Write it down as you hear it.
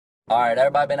Alright,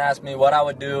 everybody been asking me what I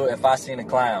would do if I seen a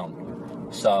clown.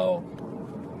 So,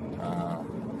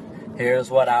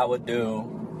 here's what I would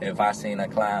do if I seen a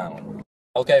clown.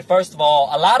 Okay, first of all,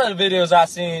 a lot of the videos I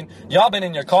seen, y'all been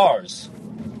in your cars.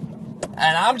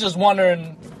 And I'm just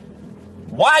wondering,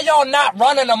 why y'all not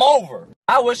running them over?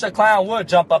 I wish a clown would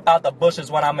jump up out the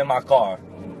bushes when I'm in my car.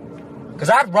 Because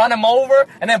I'd run him over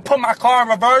and then put my car in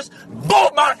reverse,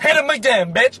 boom, I hit him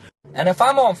again, bitch. And if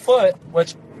I'm on foot,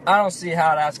 which I don't see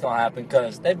how that's going to happen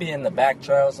because they be in the back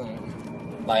trails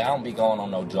and, like, I don't be going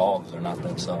on no jogs or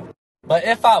nothing, so. But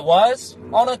if I was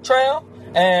on a trail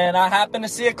and I happen to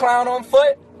see a clown on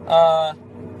foot,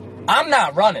 I'm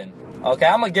not running, okay?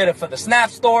 I'm going to get it for the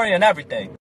Snap story and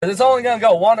everything. It's only going to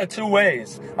go one or two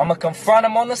ways. I'm going to confront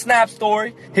him on the Snap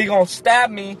story. He going to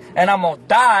stab me and I'm going to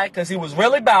die because he was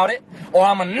really about it. Or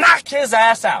I'm going to knock his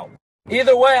ass out.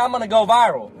 Either way, I'm going to go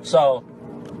viral. So,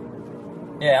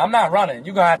 yeah, I'm not running.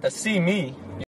 You're going to have to see me